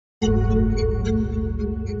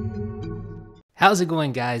How's it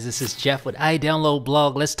going, guys? This is Jeff with iDownload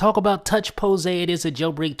Blog. Let's talk about TouchPosé. It is a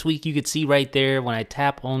jailbreak tweak. You can see right there when I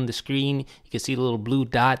tap on the screen, you can see the little blue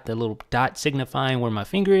dot, the little dot signifying where my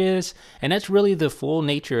finger is. And that's really the full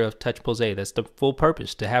nature of TouchPosé. That's the full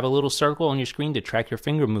purpose, to have a little circle on your screen to track your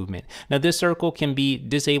finger movement. Now, this circle can be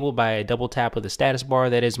disabled by a double tap of the status bar.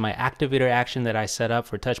 That is my activator action that I set up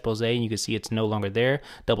for TouchPosé, and you can see it's no longer there.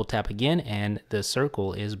 Double tap again, and the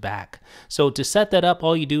circle is back. So to set that up,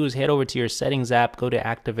 all you do is head over to your settings app, go to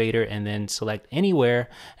activator, and then select anywhere,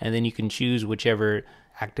 and then you can choose whichever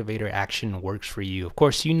activator action works for you. Of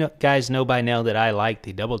course, you guys know by now that I like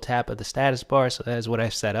the double tap of the status bar, so that is what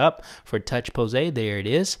I've set up for TouchPosé. There it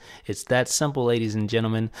is. It's that simple, ladies and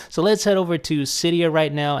gentlemen. So let's head over to Cydia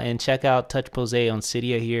right now and check out TouchPosé on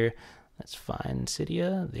Cydia here. Let's find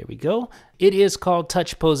Cydia. There we go. It is called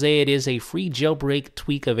TouchPosé. It is a free jailbreak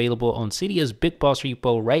tweak available on Cydia's BigBoss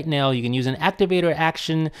repo right now. You can use an activator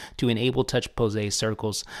action to enable TouchPosé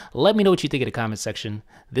circles. Let me know what you think in the comment section.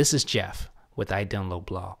 This is Jeff with iDownload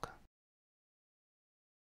Blog.